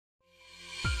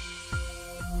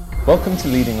Welcome to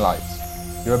Leading Lights.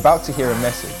 You're about to hear a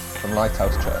message from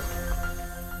Lighthouse Church.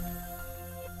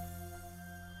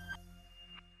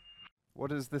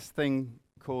 What is this thing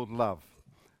called love?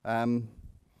 Does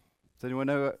anyone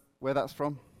know where that's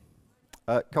from?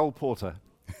 Cole Porter,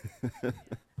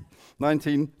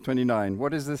 1929.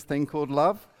 What is this thing called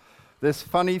love? This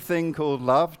funny thing called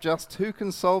love, just who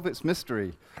can solve its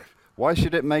mystery? Why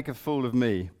should it make a fool of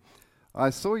me? I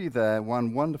saw you there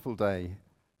one wonderful day.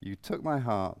 You took my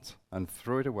heart and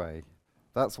threw it away.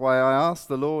 That's why I asked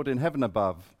the Lord in heaven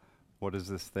above, what is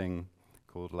this thing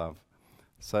called love?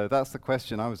 So that's the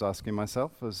question I was asking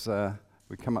myself as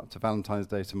we come up to Valentine's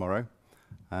Day tomorrow.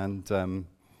 And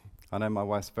I know my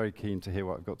wife's very keen to hear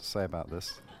what I've got to say about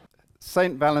this.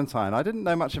 Saint Valentine. I didn't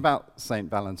know much about Saint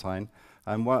Valentine.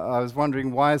 And I was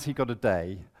wondering, why has he got a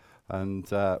day? And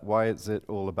why is it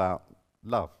all about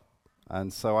love?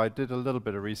 And so I did a little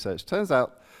bit of research. Turns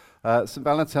out St.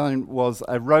 Valentine was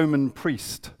a Roman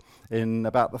priest in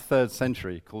about the 3rd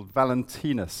century called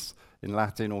Valentinus in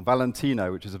Latin, or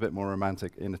Valentino, which is a bit more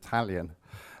romantic, in Italian.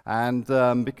 And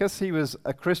because he was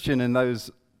a Christian in those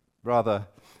rather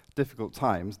difficult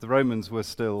times, the Romans were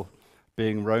still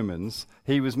being Romans,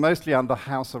 he was mostly under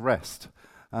house arrest.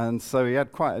 And so he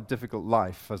had quite a difficult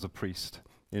life as a priest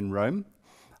in Rome.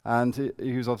 And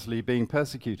he was obviously being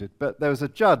persecuted. But there was a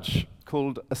judge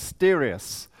called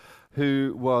Asterius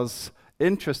who was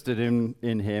interested in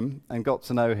him and got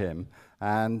to know him.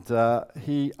 And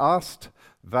he asked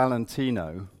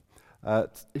Valentino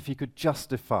if he could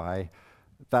justify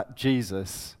that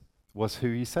Jesus was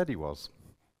who he said he was.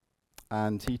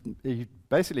 And he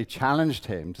basically challenged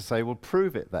him to say, well,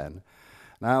 prove it then.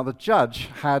 Now, the judge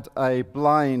had a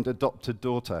blind adopted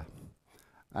daughter.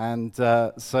 And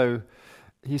so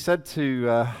he said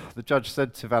to, the judge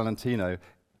said to Valentino,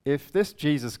 if this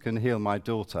Jesus can heal my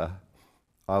daughter,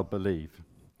 I'll believe.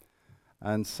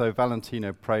 And so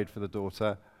Valentino prayed for the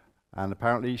daughter, and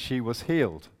apparently she was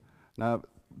healed. Now,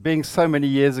 being so many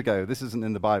years ago, this isn't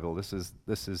in the Bible. This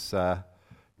is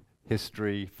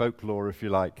history, folklore, if you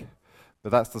like.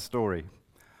 But that's the story.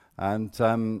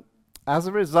 And as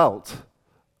a result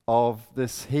of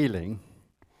this healing,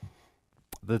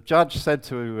 the judge said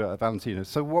to Valentino,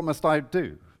 so what must I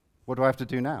do? What do I have to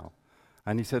do now?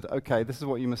 And he said, okay, this is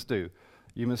what you must do.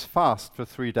 You must fast for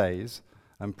 3 days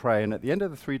and pray, and at the end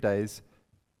of the 3 days,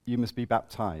 you must be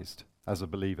baptized as a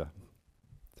believer.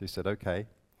 So he said, okay.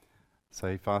 So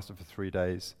he fasted for 3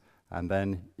 days, and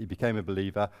then he became a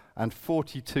believer, and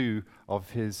 42 of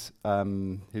his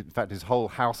whole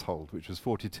household, which was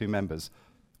 42 members,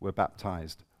 were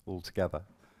baptized altogether.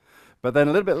 But then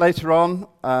a little bit later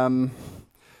on,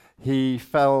 he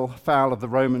fell foul of the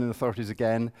Roman authorities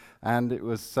again, and it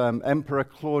was Emperor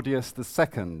Claudius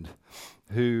II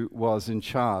who was in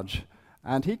charge.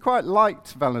 And he quite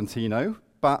liked Valentino,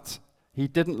 but he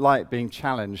didn't like being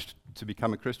challenged to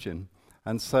become a Christian.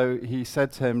 And so he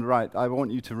said to him, right, I want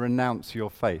you to renounce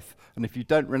your faith. And if you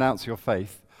don't renounce your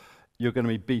faith, you're going to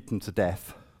be beaten to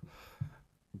death.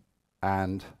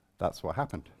 And that's what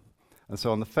happened. And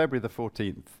so on the February the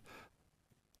 14th,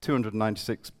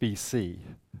 296 BC,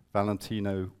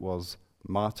 Valentino was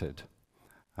martyred.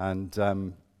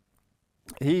 And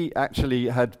he actually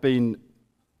had been,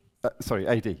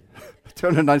 AD,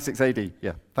 296 AD,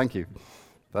 yeah, thank you.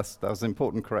 That was an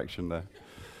important correction there.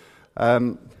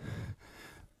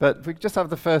 But if we could just have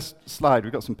the first slide,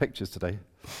 we've got some pictures today.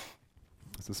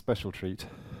 It's a special treat.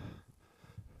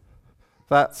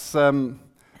 That's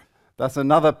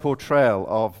another portrayal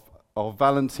of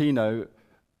Valentino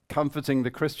comforting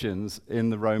the Christians in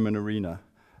the Roman arena.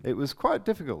 It was quite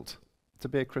difficult to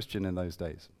be a Christian in those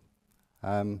days.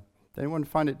 Did anyone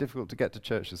find it difficult to get to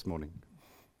church this morning?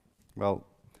 Well,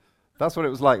 that's what it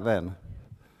was like then.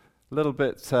 A little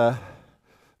bit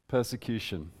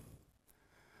persecution.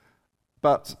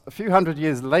 But a few hundred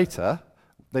years later,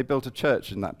 they built a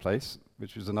church in that place,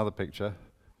 which was another picture.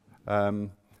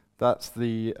 That's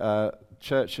the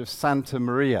Church of Santa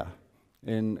Maria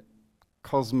in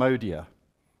Cosmodia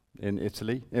in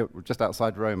Italy, just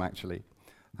outside Rome, actually.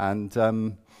 And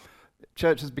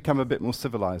church has become a bit more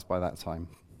civilized by that time,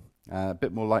 a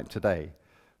bit more like today.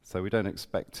 So we don't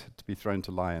expect to be thrown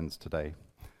to lions today.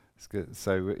 It's good.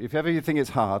 So if ever you think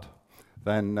it's hard,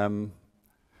 then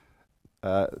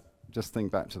just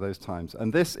think back to those times.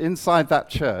 And this, inside that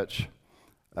church,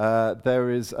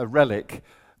 there is a relic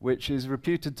which is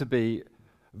reputed to be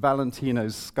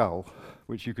Valentino's skull,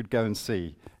 which you could go and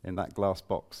see in that glass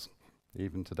box,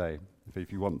 even today,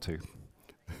 if you want to.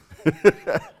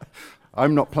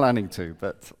 I'm not planning to,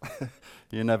 but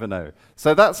you never know.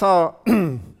 So that's our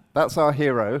that's our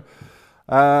hero.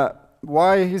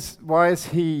 Why is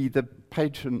he the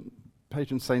patron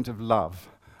patron saint of love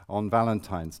on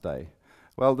Valentine's Day?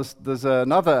 Well, there's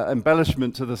another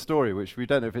embellishment to the story, which we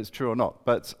don't know if it's true or not.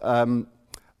 But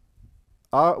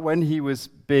when he was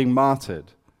being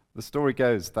martyred, the story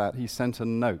goes that he sent a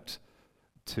note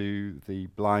to the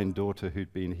blind daughter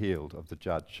who'd been healed of the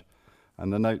judge.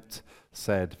 And the note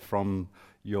said, "From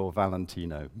your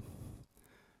Valentino."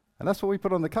 And that's what we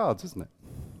put on the cards, isn't it?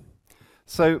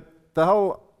 So the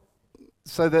whole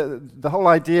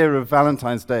idea of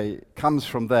Valentine's Day comes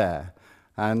from there.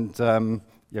 And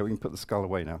we can put the skull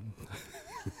away now.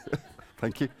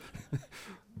 Thank you.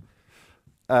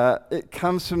 It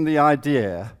comes from the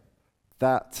idea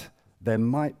that there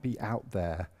might be out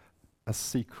there a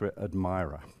secret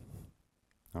admirer.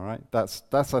 All right?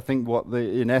 That's I think, what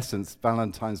in essence,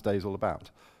 Valentine's Day is all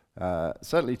about.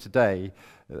 Certainly today,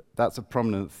 that's a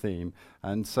prominent theme.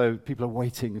 And so people are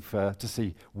waiting to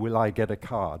see, will I get a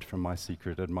card from my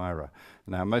secret admirer?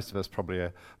 Now, most of us probably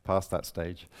are past that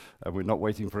stage. We're not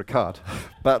waiting for a card.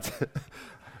 But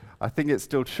I think it's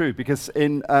still true, because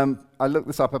I looked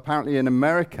this up, apparently in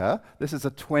America, this is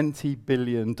a $20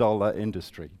 billion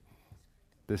industry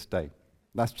this day.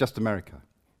 That's just America,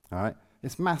 all right?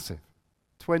 It's massive.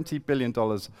 $20 billion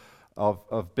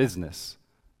of business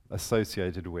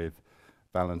associated with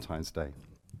Valentine's Day.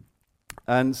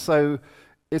 And so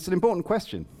it's an important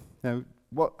question. You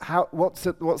know, what's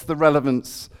the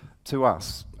relevance to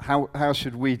us? How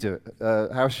should we do it?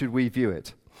 How should we view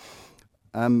it?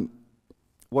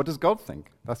 What does God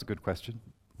think? That's a good question.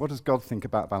 What does God think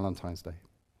about Valentine's Day?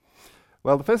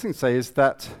 Well, the first thing to say is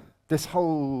that this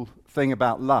whole thing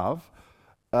about love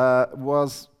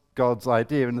was God's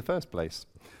idea in the first place.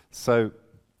 So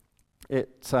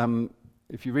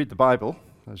if you read the Bible,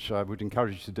 as I would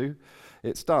encourage you to do,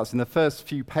 it starts in the first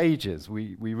few pages.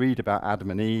 We read about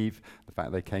Adam and Eve, the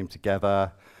fact they came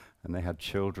together and they had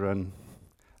children.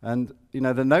 And, you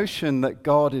know, the notion that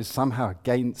God is somehow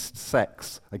against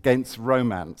sex, against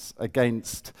romance,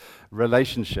 against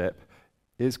relationship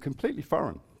is completely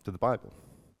foreign to the Bible.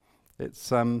 It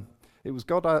was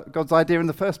God's idea in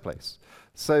the first place.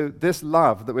 So this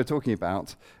love that we're talking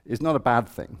about is not a bad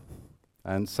thing.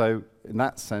 And so in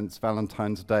that sense,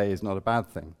 Valentine's Day is not a bad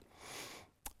thing.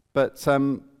 But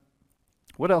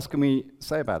what else can we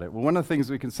say about it? Well, one of the things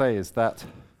we can say is that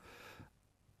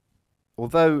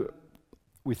although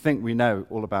we think we know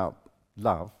all about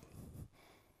love,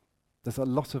 there's a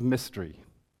lot of mystery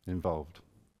involved.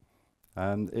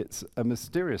 And it's a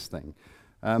mysterious thing.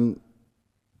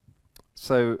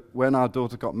 So when our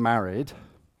daughter got married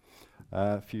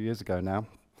a few years ago now,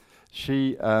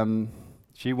 she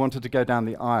wanted to go down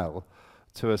the aisle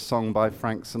to a song by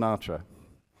Frank Sinatra,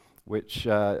 which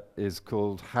is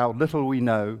called "How Little We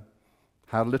Know,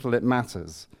 How Little It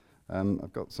Matters."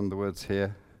 I've got some of the words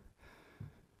here.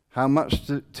 How much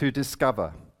to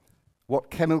discover, what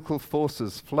chemical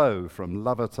forces flow from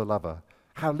lover to lover.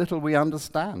 How little we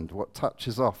understand what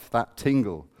touches off that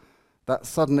tingle, that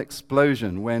sudden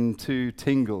explosion when two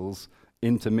tingles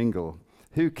intermingle.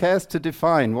 Who cares to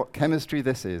define what chemistry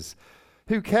this is?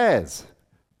 Who cares,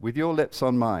 with your lips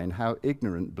on mine, how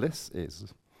ignorant bliss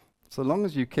is? So long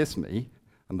as you kiss me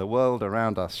and the world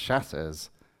around us shatters,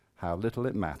 how little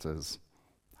it matters,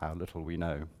 how little we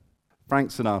know.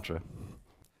 Frank Sinatra,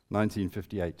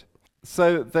 1958.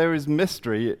 So there is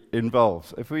mystery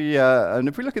involved. If we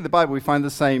look at the Bible, we find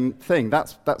the same thing.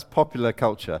 That's popular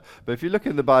culture. But if you look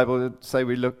in the Bible, say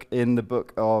we look in the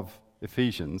book of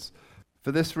Ephesians,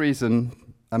 for this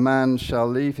reason, a man shall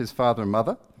leave his father and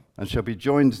mother, and shall be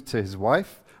joined to his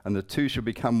wife, and the two shall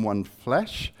become one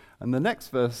flesh. And the next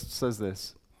verse says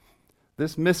this: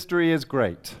 this mystery is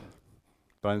great,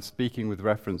 but I'm speaking with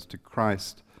reference to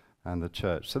Christ and the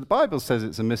church. So the Bible says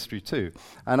it's a mystery too.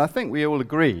 And I think we all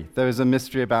agree there is a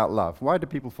mystery about love. Why do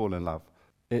people fall in love?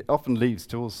 It often leads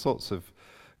to all sorts of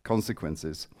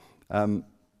consequences.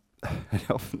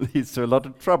 It often leads to a lot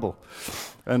of trouble.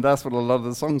 And that's what a lot of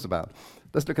the song's about.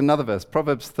 Let's look at another verse.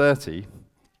 Proverbs 30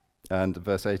 and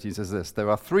verse 18 says this: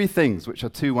 there are three things which are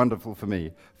too wonderful for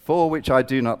me, four which I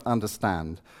do not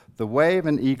understand. The way of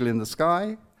an eagle in the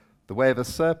sky, the way of a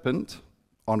serpent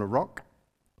on a rock,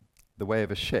 the way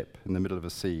of a ship in the middle of a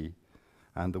sea,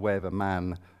 and the way of a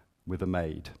man with a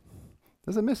maid.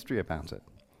 There's a mystery about it.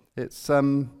 It's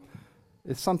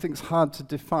something's hard to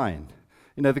define.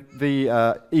 You know,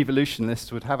 the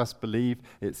evolutionists would have us believe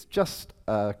it's just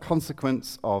a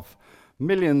consequence of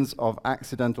millions of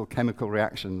accidental chemical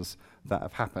reactions that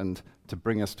have happened to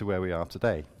bring us to where we are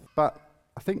today. But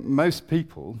I think most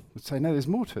people would say, no, there's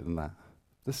more to it than that.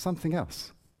 There's something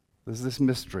else. There's this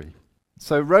mystery.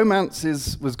 So romance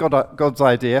was God's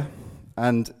idea,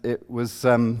 and it was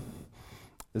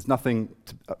there's nothing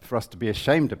for us to be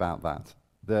ashamed about that.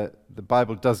 The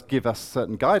Bible does give us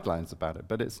certain guidelines about it,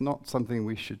 but it's not something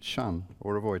we should shun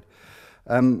or avoid.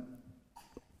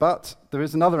 But there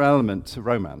is another element to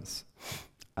romance,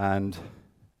 and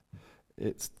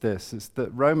it's that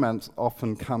romance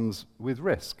often comes with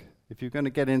risk. If you're going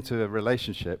to get into a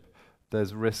relationship,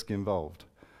 there's risk involved.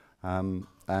 And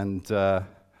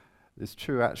it's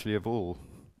true actually of all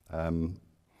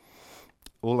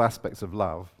aspects of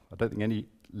love. I don't think any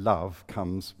love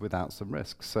comes without some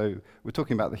risk. So we're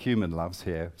talking about the human loves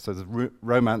here. So the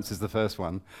romance is the first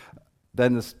one.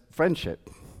 Then there's friendship.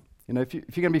 You know, if you're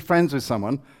going to be friends with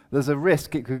someone, there's a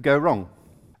risk it could go wrong.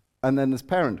 And then there's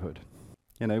parenthood.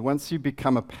 You know, once you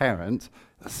become a parent,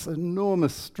 there's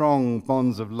enormous strong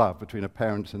bonds of love between a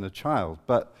parent and a child.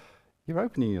 But you're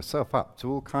opening yourself up to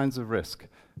all kinds of risk.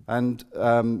 And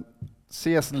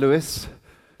C.S. Lewis,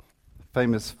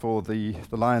 famous for the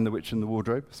Lion, the Witch, and the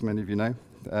Wardrobe, as many of you know,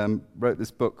 wrote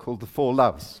this book called The Four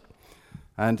Loves.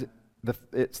 And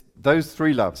it's those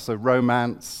three loves, so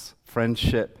romance,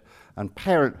 friendship, and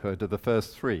parenthood are the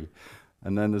first three.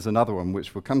 And then there's another one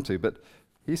which we'll come to. But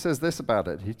he says this about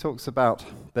it. He talks about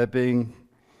he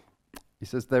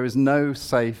says there is no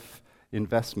safe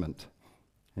investment.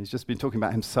 And he's just been talking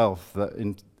about himself, that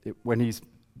when he's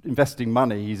investing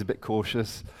money, he's a bit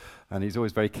cautious, and he's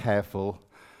always very careful.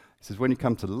 He says when you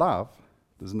come to love,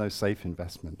 there's no safe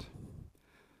investment.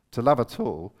 To love at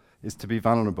all is to be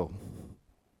vulnerable.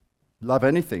 Love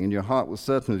anything, and your heart will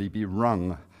certainly be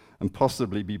wrung and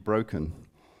possibly be broken.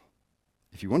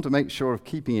 If you want to make sure of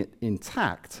keeping it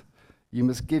intact, you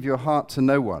must give your heart to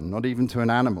no one, not even to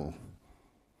an animal.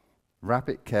 Wrap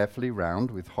it carefully round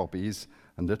with hobbies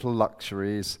and little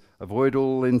luxuries. Avoid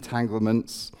all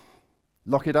entanglements.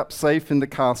 Lock it up safe in the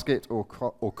casket or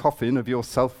coffin of your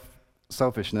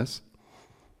selfishness.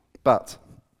 But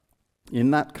in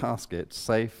that casket,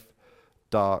 safe,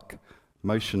 dark,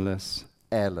 motionless,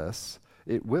 airless,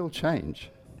 it will change.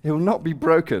 It will not be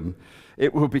broken.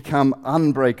 It will become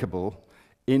unbreakable,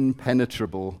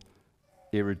 impenetrable,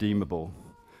 irredeemable.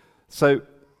 So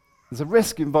there's a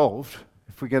risk involved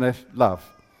if we're going to love,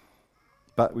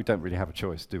 but we don't really have a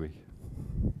choice, do we?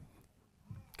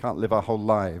 Can't live our whole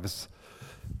lives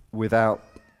without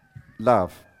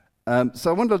love. So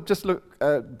I want to just look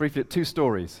briefly at two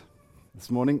stories this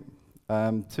morning,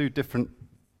 two different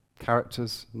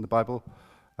characters in the Bible,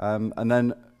 and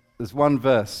then there's one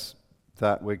verse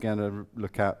that we're going to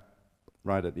look at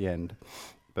right at the end.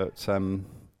 But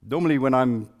normally when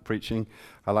I'm preaching,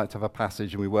 I like to have a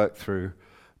passage and we work through,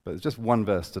 but it's just one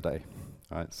verse today.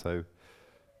 All right, so,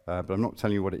 but I'm not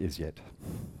telling you what it is yet.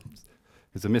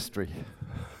 It's a mystery.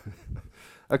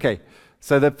 Okay,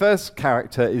 so the first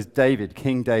character is David,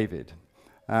 King David.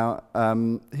 Now,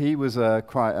 he was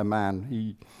quite a man.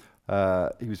 He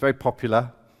was very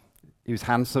popular. He was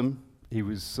handsome. He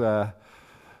was,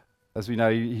 as we know,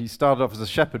 he started off as a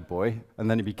shepherd boy, and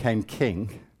then he became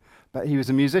king. But he was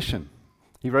a musician.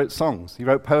 He wrote songs. He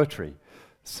wrote poetry.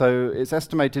 So it's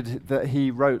estimated that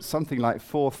he wrote something like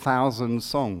 4,000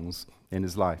 songs in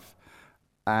his life.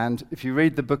 And if you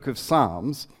read the book of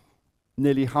Psalms,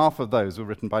 nearly half of those were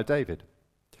written by David.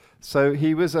 So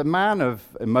he was a man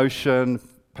of emotion,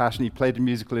 passion. He played a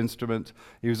musical instrument.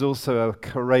 He was also a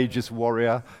courageous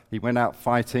warrior. He went out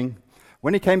fighting.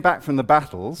 When he came back from the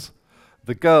battles,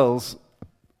 the girls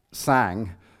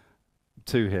sang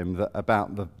to him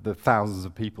about the thousands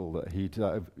of people that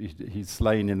he'd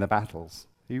slain in the battles.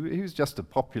 He was just a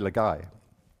popular guy.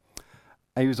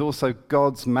 And he was also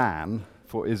God's man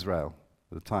for Israel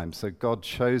at the time. So God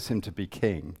chose him to be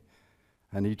king.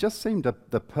 And he just seemed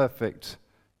the perfect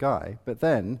guy. But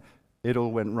then it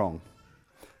all went wrong.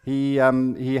 He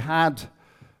had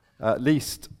at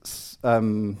least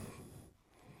 7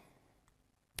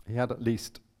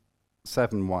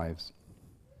 wives,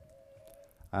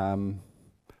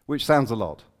 which sounds a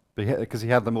lot because he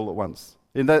had them all at once.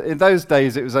 In those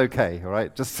days, it was okay, all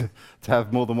right, just to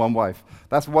have more than one wife.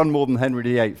 That's one more than Henry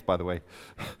VIII, by the way.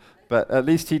 But at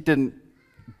least he didn't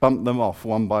bump them off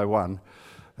one by one.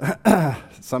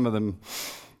 Some of them,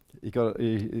 he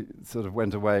sort of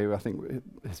went away. I think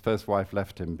his first wife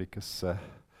left him because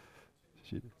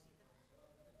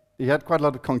he had quite a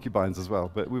lot of concubines as well.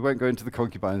 But we won't go into the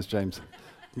concubines, James.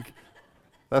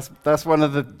 That's one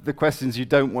of the questions you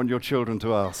don't want your children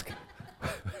to ask.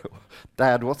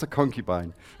 Dad, what's a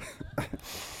concubine?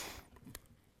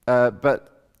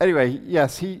 But anyway,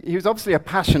 yes, he was obviously a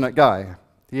passionate guy.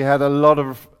 He had a lot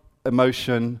of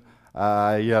emotion. He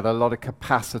had a lot of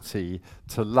capacity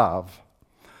to love.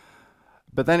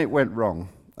 But then it went wrong.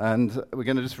 And we're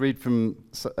going to just read from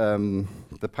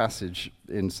the passage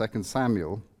in 2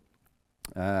 Samuel.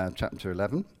 chapter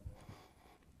 11.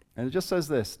 And it just says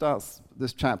this, starts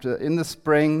this chapter, in the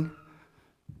spring.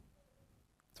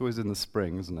 It's always in the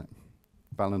spring, isn't it?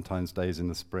 Valentine's Day is in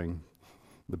the spring.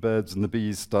 The birds and the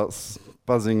bees start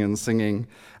buzzing and singing.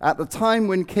 At the time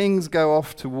when kings go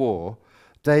off to war,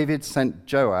 David sent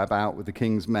Joab out with the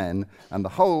king's men and the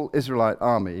whole Israelite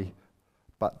army,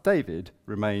 but David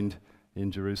remained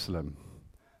in Jerusalem.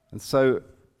 And so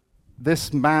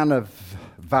this man of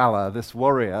valor, this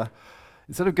warrior,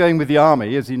 instead of going with the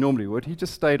army as he normally would, he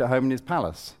just stayed at home in his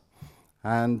palace.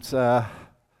 And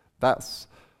that's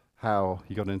how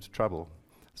he got into trouble.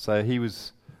 So he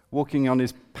was walking on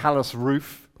his palace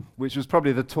roof, which was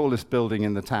probably the tallest building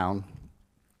in the town,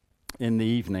 in the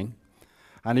evening.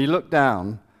 And he looked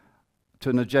down to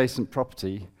an adjacent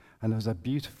property, and there was a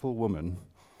beautiful woman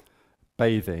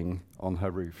bathing on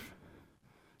her roof.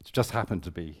 It just happened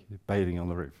to be bathing on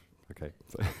the roof. Okay.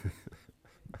 So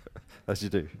as you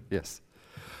do, yes.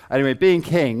 Anyway, being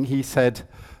king, he said,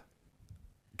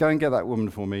 go and get that woman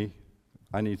for me.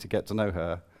 I need to get to know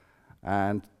her.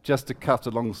 And just to cut a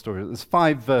long story, there's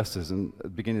 5 verses at the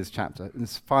beginning of this chapter. And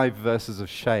there's 5 verses of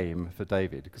shame for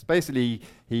David. Because basically,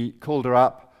 he called her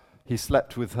up, he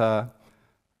slept with her,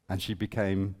 and she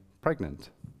became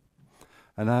pregnant.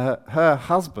 And her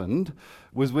husband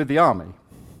was with the army.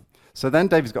 So then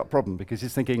David's got a problem because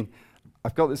he's thinking,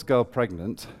 I've got this girl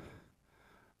pregnant.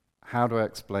 How do I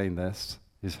explain this?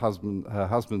 Her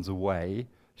husband's away.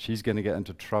 She's going to get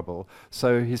into trouble.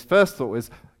 So his first thought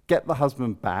was, get the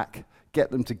husband back, get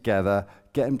them together,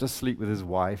 get him to sleep with his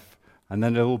wife, and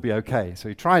then it'll all be okay. So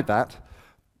he tried that.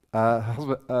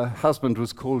 Her husband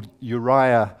was called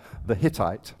Uriah the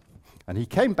Hittite, and he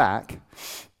came back,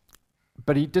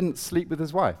 but he didn't sleep with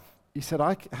his wife. He said,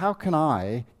 how can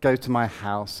I go to my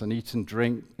house and eat and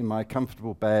drink in my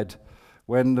comfortable bed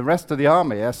when the rest of the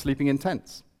army are sleeping in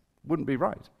tents? Wouldn't be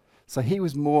right. So he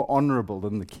was more honorable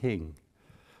than the king.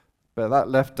 But that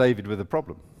left David with a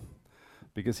problem,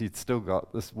 because he'd still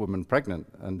got this woman pregnant,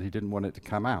 and he didn't want it to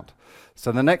come out.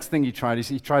 So the next thing he tried is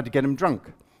he tried to get him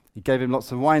drunk. He gave him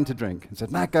lots of wine to drink and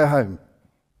said, now go home.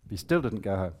 But he still didn't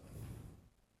go home.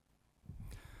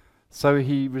 So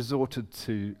he resorted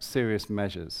to serious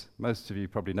measures. Most of you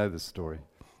probably know this story.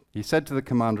 He said to the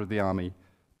commander of the army,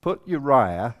 put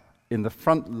Uriah in the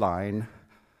front line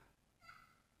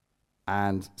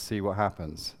and see what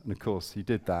happens. And of course, he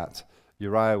did that.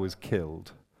 Uriah was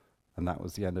killed, and that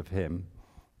was the end of him.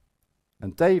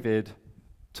 And David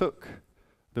took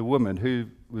the woman, who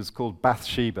was called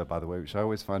Bathsheba, by the way, which I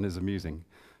always find is amusing,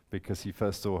 because he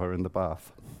first saw her in the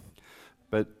bath.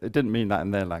 But it didn't mean that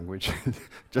in their language. It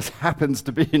just happens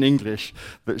to be in English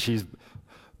that she's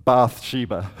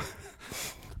Bathsheba.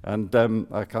 And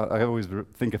I always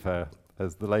think of her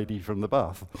as the lady from the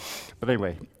bath. But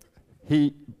anyway,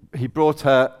 he brought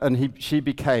her, and she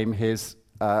became his,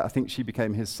 I think she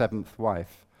became his 7th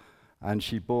wife, and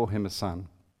she bore him a son.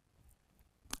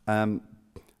 And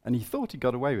he thought he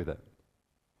got away with it.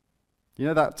 You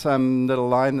know that little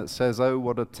line that says, oh,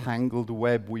 what a tangled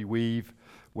web we weave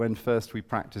when first we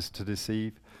practice to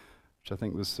deceive, which I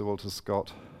think was Sir Walter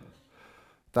Scott.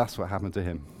 That's what happened to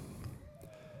him.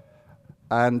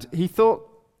 And he thought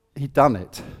he'd done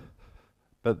it.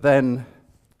 But then,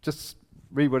 just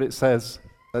read what it says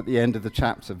at the end of the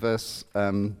chapter, verse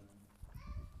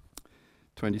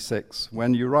 26.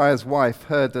 When Uriah's wife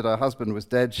heard that her husband was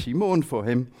dead, she mourned for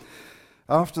him.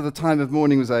 After the time of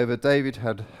mourning was over, David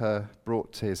had her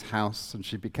brought to his house, and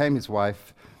she became his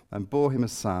wife and bore him a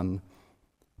son.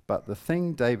 But the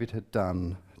thing David had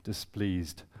done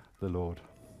displeased the Lord.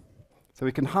 So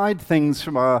we can hide things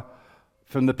from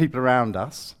the people around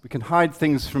us. We can hide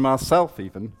things from ourselves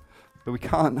even, but we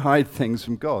can't hide things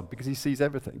from God, because he sees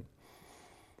everything.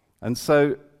 And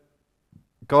so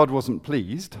God wasn't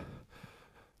pleased,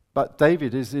 but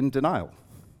David is in denial.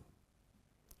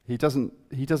 He doesn't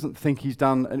think he's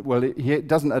done, well, he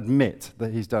doesn't admit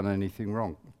that he's done anything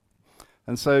wrong.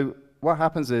 And so what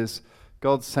happens is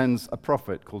God sends a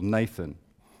prophet called Nathan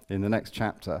in the next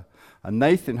chapter. And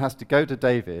Nathan has to go to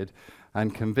David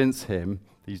and convince him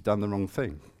he's done the wrong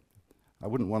thing. I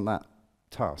wouldn't want that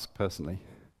task, personally.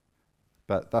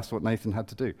 But that's what Nathan had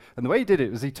to do. And the way he did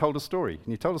it was he told a story.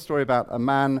 And he told a story about a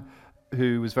man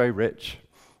who was very rich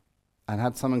and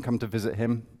had someone come to visit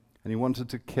him. And he wanted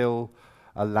to kill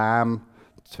a lamb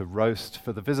to roast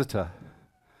for the visitor.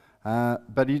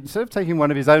 But instead of taking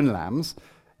one of his own lambs,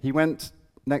 he went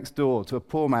next door to a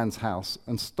poor man's house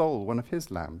and stole one of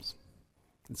his lambs.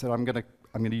 And said, I'm going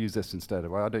to use this instead.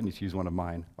 Well, I don't need to use one of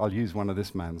mine. I'll use one of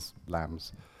this man's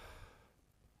lambs.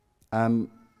 And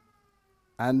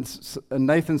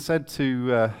Nathan said to,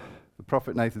 the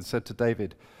prophet Nathan said to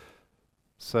David,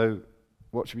 so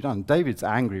what should be done? David's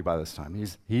angry by this time.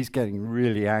 He's getting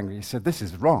really angry. He said, this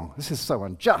is wrong. This is so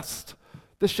unjust.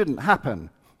 This shouldn't happen.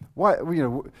 Why,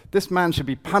 this man should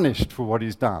be punished for what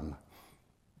he's done.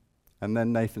 And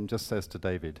then Nathan just says to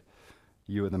David,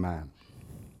 you are the man.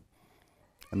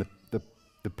 And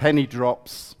the penny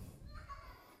drops.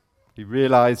 He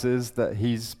realizes that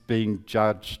he's being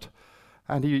judged.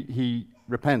 And he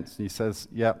repents. And he says,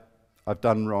 yep, I've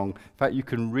done wrong. In fact, you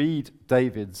can read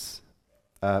David's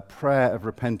prayer of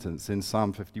repentance in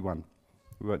Psalm 51.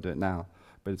 We won't do it now.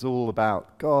 But it's all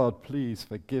about, God, please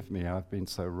forgive me. I've been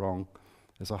so wrong.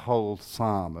 There's a whole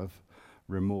psalm of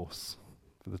remorse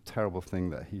for the terrible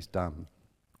thing that he's done.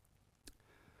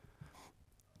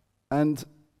 And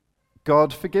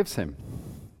God forgives him.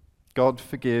 God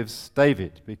forgives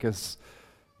David because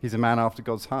he's a man after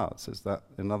God's heart, says that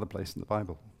in another place in the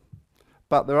Bible.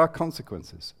 But there are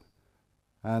consequences.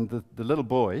 And the little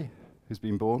boy who's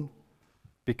been born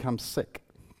becomes sick.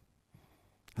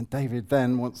 And David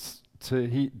then wants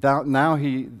to, now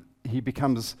he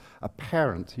becomes a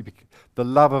parent. The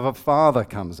love of a father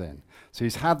comes in. So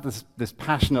he's had this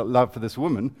passionate love for this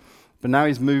woman, but now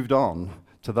he's moved on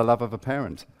to the love of a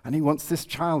parent. And he wants this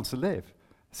child to live.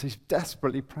 So he's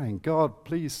desperately praying, God,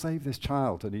 please save this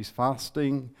child. And he's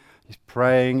fasting, he's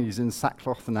praying, he's in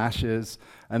sackcloth and ashes.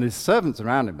 And his servants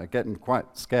around him are getting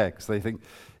quite scared because they think,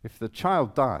 if the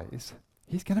child dies,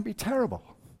 he's going to be terrible.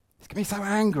 He's going to be so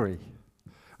angry.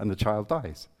 And the child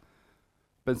dies.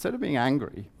 But instead of being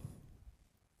angry,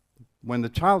 when the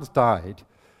child's died,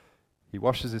 he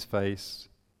washes his face,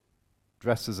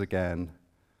 dresses again,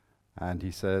 and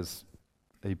he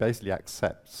basically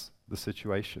accepts the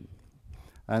situation.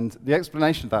 And the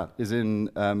explanation of that is in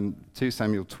 2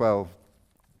 Samuel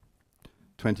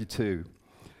 12:22.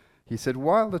 He said,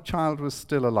 while the child was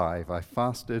still alive, I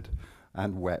fasted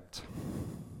and wept.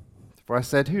 For I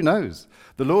said, who knows?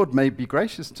 The Lord may be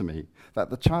gracious to me, that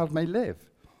the child may live.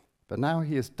 But now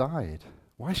he has died.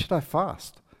 Why should I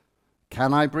fast?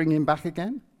 Can I bring him back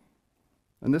again?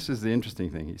 And this is the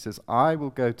interesting thing. He says, I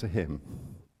will go to him,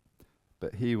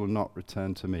 but he will not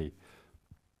return to me.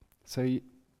 So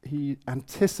he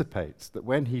anticipates that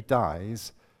when he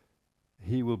dies,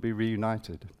 he will be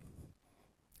reunited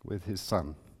with his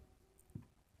son.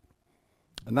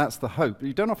 And that's the hope.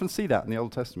 You don't often see that in the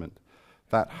Old Testament,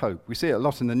 that hope. We see it a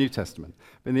lot in the New Testament.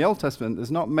 But in the Old Testament,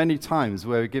 there's not many times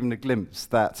where we're given a glimpse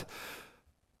that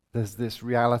there's this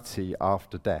reality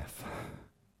after death.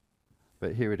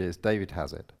 But here it is. David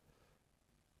has it.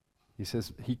 He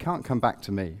says, he can't come back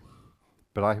to me,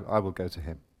 but I will go to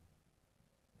him.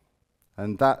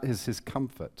 And that is his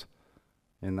comfort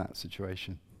in that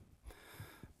situation.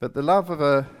 But the love of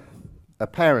a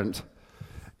parent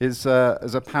is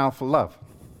a powerful love,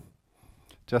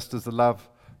 just as the love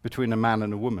between a man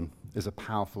and a woman is a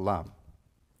powerful love.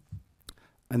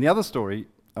 And the other story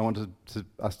I wanted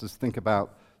us to think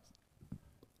about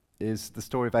is the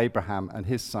story of Abraham and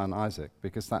his son Isaac,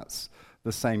 because that's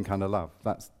the same kind of love.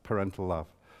 That's parental love.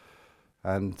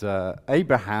 And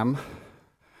Abraham,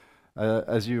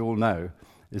 as you all know,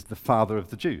 is the father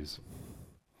of the Jews.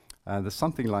 There's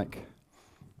something like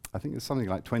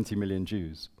 20 million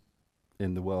Jews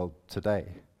in the world today.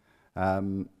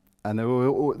 And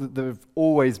there have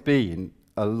always been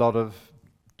a lot of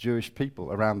Jewish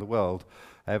people around the world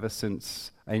ever since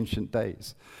ancient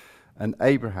days. And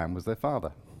Abraham was their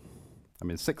father.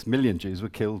 6 million Jews were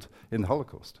killed in the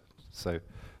Holocaust. So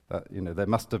there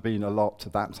must have been a lot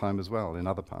at that time as well in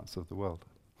other parts of the world.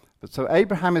 But so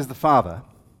Abraham is the father.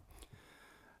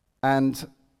 And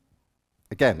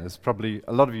again, as probably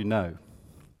a lot of you know,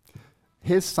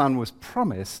 his son was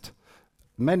promised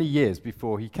many years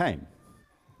before he came.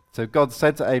 So God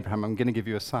said to Abraham, I'm going to give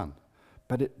you a son.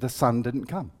 But the son didn't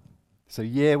come. So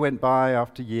year went by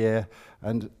after year,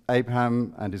 and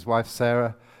Abraham and his wife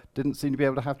Sarah didn't seem to be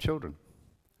able to have children.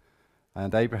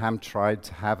 And Abraham tried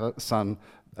to have a son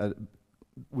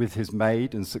with his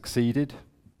maid and succeeded,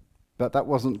 but that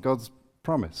wasn't God's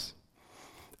promise.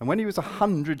 And when he was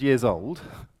 100 years old,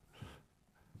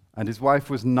 and his wife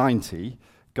was 90,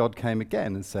 God came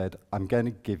again and said, I'm going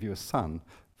to give you a son.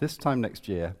 This time next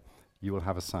year, you will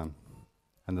have a son.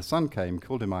 And the son came,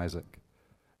 called him Isaac.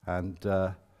 And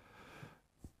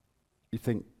you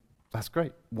think, that's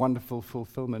great, wonderful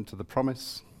fulfillment of the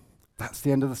promise. That's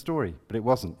the end of the story. But it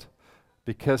wasn't.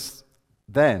 Because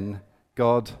then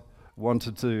God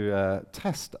wanted to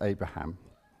test Abraham.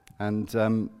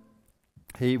 And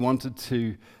he wanted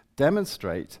to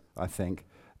demonstrate, I think,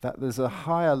 that there's a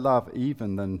higher love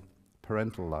even than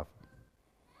parental love.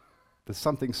 There's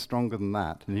something stronger than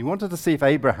that. And he wanted to see if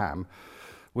Abraham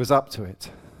was up to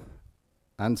it.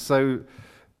 And so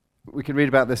we can read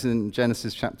about this in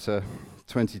Genesis chapter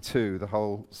 22, the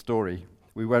whole story.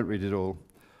 We won't read it all.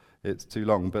 It's too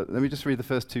long, but let me just read the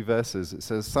first 2 verses. It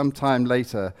says, "Sometime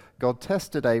later, God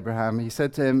tested Abraham. He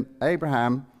said to him,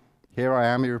 'Abraham, here I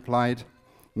am,' he replied.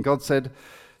 And God said,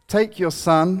 'Take your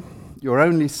son, your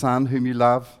only son, whom you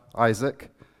love,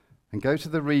 Isaac, and go to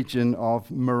the region of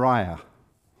Moriah.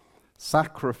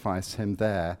 Sacrifice him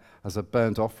there as a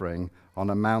burnt offering on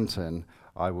a mountain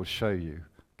I will show you.'"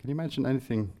 Can you imagine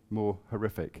anything more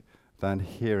horrific than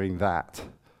hearing that?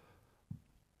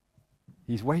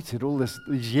 He's waited all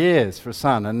these years for a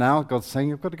son, and now God's saying,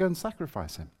 "You've got to go and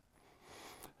sacrifice him."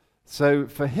 So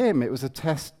for him, it was a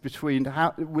test between,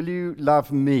 will you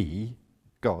love me,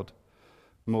 God,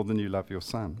 more than you love your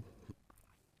son?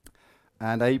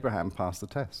 And Abraham passed the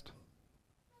test.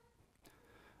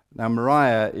 Now,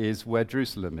 Moriah is where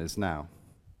Jerusalem is now.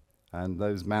 And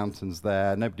those mountains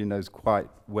there, nobody knows quite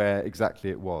where exactly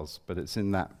it was, but it's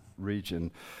in that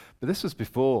region. But this was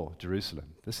before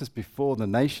Jerusalem. This is before the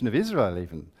nation of Israel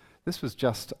even. This was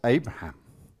just Abraham,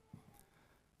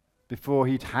 before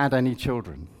he'd had any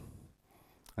children.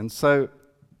 And so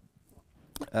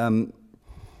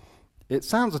it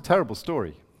sounds a terrible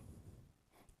story,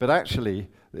 but actually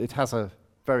it has a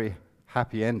very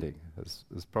happy ending, as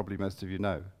probably most of you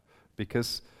know,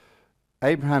 because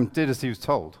Abraham did as he was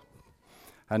told.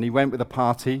 And he went with a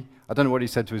party. I don't know what he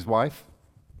said to his wife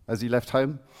as he left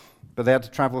home, but they had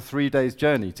to travel 3 days'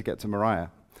 journey to get to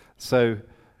Moriah. So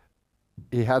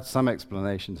he had some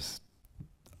explanations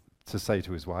to say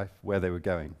to his wife where they were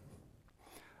going.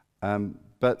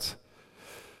 But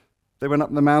they went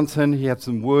up the mountain. He had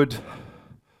some wood,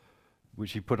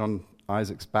 which he put on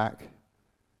Isaac's back,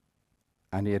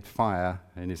 and he had fire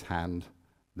in his hand.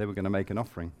 They were going to make an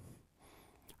offering.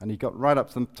 And he got right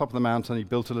up to the top of the mountain. He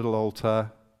built a little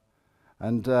altar.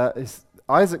 And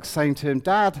Isaac's saying to him,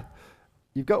 "Dad,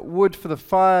 you've got wood for the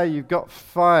fire, you've got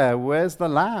fire. Where's the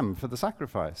lamb for the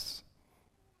sacrifice?"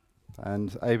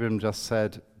 And Abram just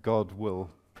said, "God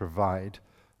will provide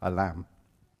a lamb."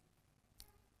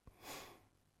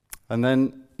 And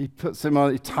then he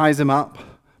ties him up,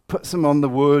 puts him on the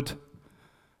wood,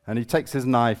 and he takes his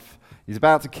knife. He's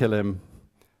about to kill him.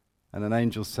 And an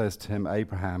angel says to him,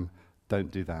 "Abraham, don't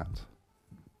do that."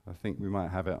 I think we might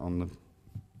have it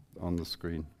on the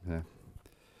screen. Yeah.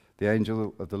 The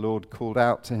angel of the Lord called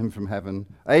out to him from heaven,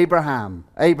 "Abraham,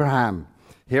 Abraham."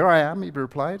 "Here I am," he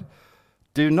replied.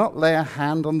 "Do not lay a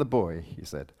hand on the boy," he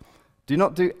said. "Do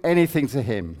not do anything to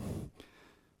him.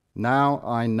 Now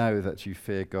I know that you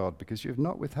fear God, because you have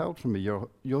not withheld from me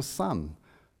your son,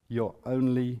 your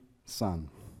only son."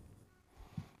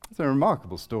 It's a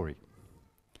remarkable story.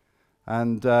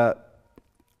 And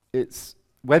it's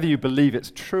whether you believe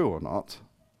it's true or not,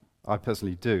 I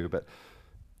personally do, but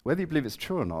whether you believe it's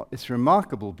true or not, it's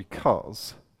remarkable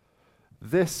because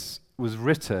this was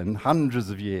written hundreds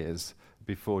of years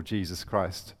before Jesus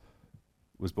Christ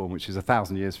was born, which is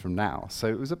 1,000 years from now. So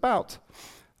it was about,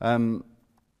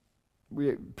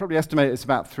 we probably estimate it's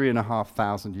about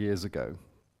 3,500 years ago.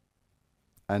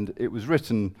 And it was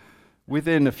written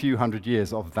within a few hundred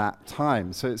years of that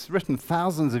time. So it's written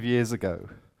thousands of years ago.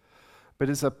 But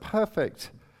it's a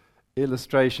perfect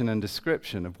illustration and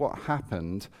description of what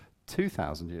happened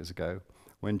 2,000 years ago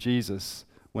when Jesus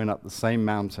went up the same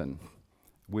mountain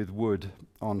with wood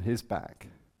on his back,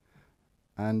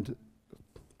 and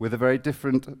with a very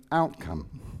different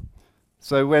outcome.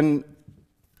 So when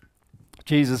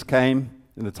Jesus came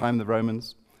in the time of the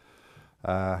Romans,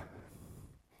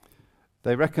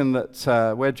 they reckon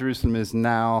that where Jerusalem is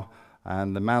now,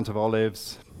 and the Mount of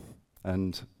Olives,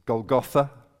 and Golgotha,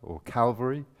 or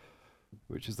Calvary,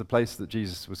 which is the place that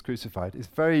Jesus was crucified, is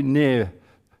very near,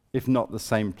 if not the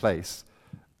same place,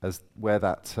 as where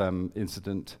that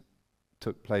incident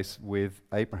took place with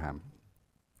Abraham.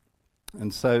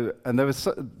 And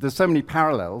there's so many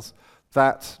parallels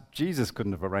that Jesus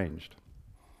couldn't have arranged.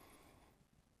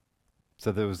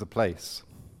 So there was the place.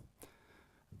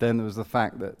 Then there was the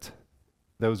fact that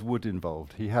there was wood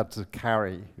involved. He had to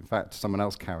carry, in fact, someone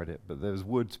else carried it, but there was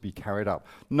wood to be carried up.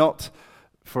 Not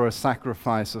for a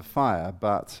sacrifice of fire,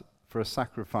 but for a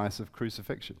sacrifice of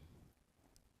crucifixion.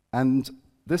 And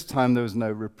this time there was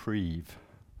no reprieve.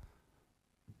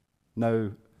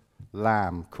 No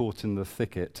lamb caught in the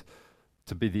thicket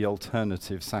to be the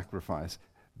alternative sacrifice.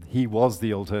 He was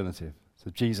the alternative. So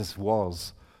Jesus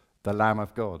was the Lamb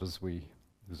of God, as we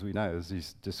know, as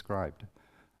he's described.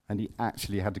 And he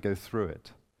actually had to go through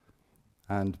it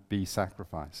and be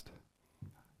sacrificed.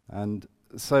 And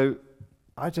so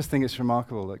I just think it's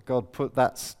remarkable that God put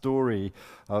that story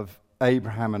of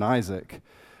Abraham and Isaac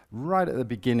right at the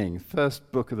beginning,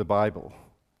 first book of the Bible,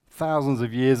 thousands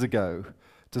of years ago,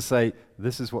 to say,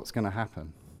 this is what's going to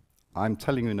happen. I'm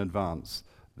telling you in advance,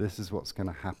 this is what's going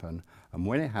to happen. And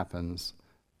when it happens,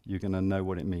 you're going to know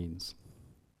what it means.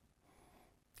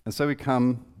 And so we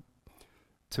come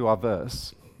to our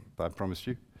verse that I promised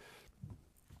you.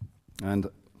 And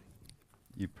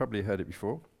you've probably heard it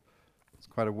before. It's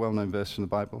quite a well-known verse from the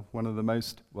Bible, one of the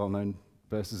most well-known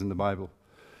verses in the Bible.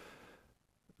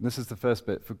 And this is the first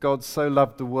bit. For God so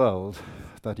loved the world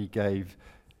that he gave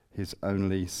his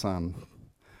only Son.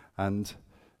 And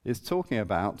it's talking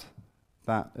about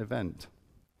that event.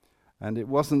 And it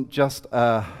wasn't just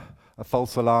a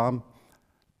false alarm.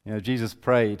 You know, Jesus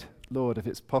prayed, Lord, if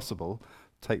it's possible,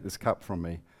 take this cup from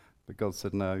me. But God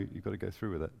said, no, you've got to go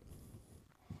through with it.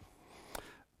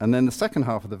 And then the second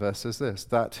half of the verse says this,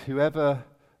 that whoever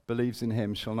believes in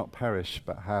him shall not perish,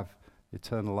 but have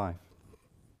eternal life.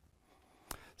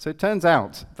 So it turns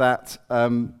out that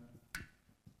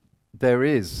there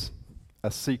is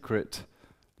a secret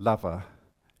lover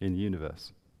in the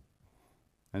universe.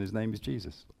 And his name is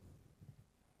Jesus.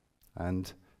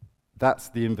 And that's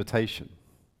the invitation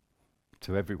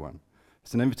to everyone.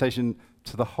 It's an invitation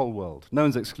to the whole world. No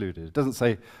one's excluded. It doesn't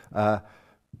say,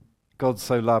 God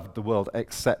so loved the world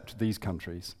except these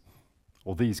countries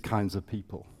or these kinds of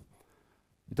people.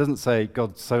 It doesn't say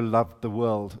God so loved the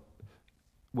world,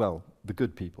 well, the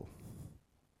good people.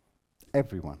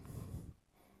 Everyone.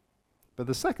 But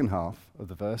the second half of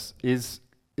the verse is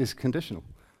conditional.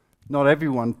 Not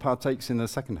everyone partakes in the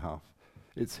second half.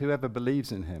 It's whoever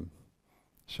believes in him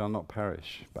shall not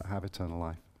perish, but have eternal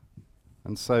life.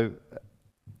 And so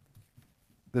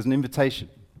there's an invitation.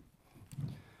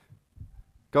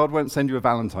 God won't send you a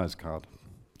Valentine's card.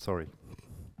 Sorry.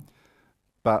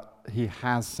 But he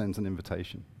has sent an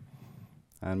invitation.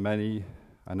 And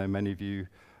I know many of you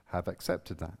have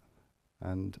accepted that.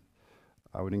 And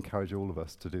I would encourage all of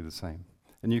us to do the same.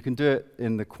 And you can do it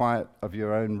in the quiet of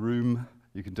your own room.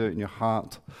 You can do it in your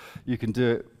heart. You can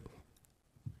do it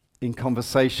in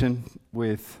conversation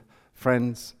with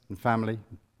friends and family.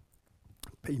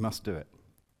 But you must do it.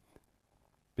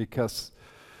 Because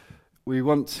we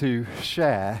want to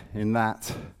share in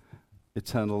that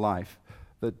eternal life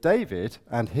that David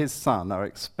and his son are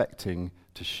expecting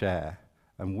to share.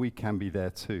 And we can be there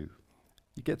too.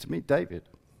 You get to meet David.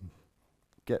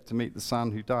 Get to meet the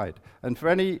son who died. And for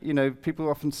any, people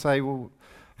often say, well,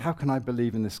 how can I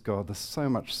believe in this God? There's so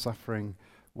much suffering.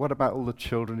 What about all the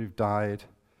children who've died?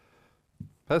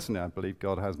 Personally, I believe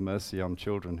God has mercy on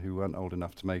children who weren't old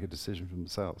enough to make a decision for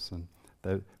themselves. And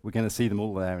we're going to see them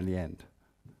all there in the end.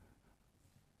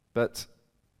 But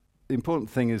the important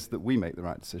thing is that we make the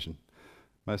right decision.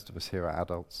 Most of us here are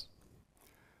adults.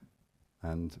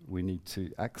 And we need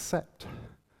to accept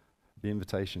the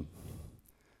invitation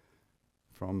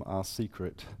from our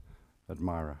secret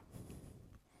admirer.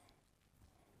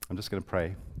 I'm just going to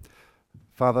pray.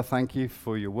 Father, thank you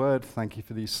for your word. Thank you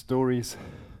for these stories.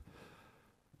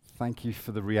 Thank you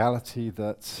for the reality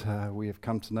that we have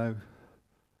come to know.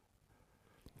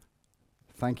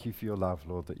 Thank you for your love,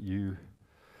 Lord, that you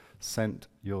sent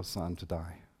your son to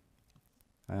die.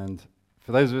 And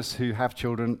for those of us who have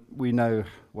children, we know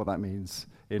what that means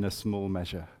in a small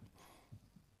measure.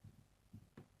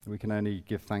 We can only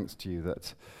give thanks to you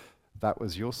that that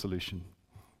was your solution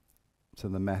to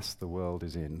the mess the world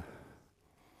is in.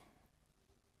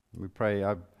 We pray,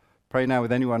 I pray now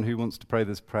with anyone who wants to pray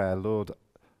this prayer, Lord,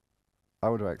 I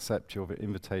want to accept your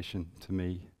invitation to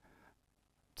me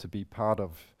to be part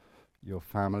of your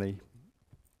family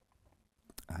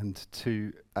and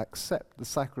to accept the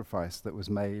sacrifice that was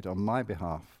made on my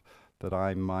behalf that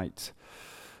I might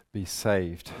be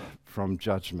saved from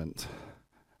judgment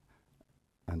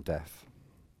and death.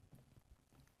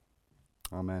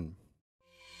 Amen.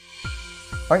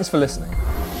 Thanks for listening.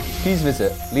 Please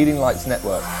visit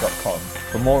leadinglightsnetwork.com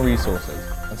for more resources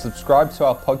and subscribe to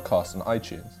our podcast on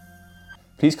iTunes.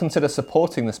 Please consider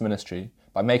supporting this ministry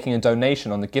by making a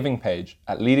donation on the giving page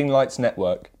at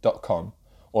leadinglightsnetwork.com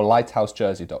or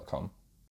lighthousejersey.com.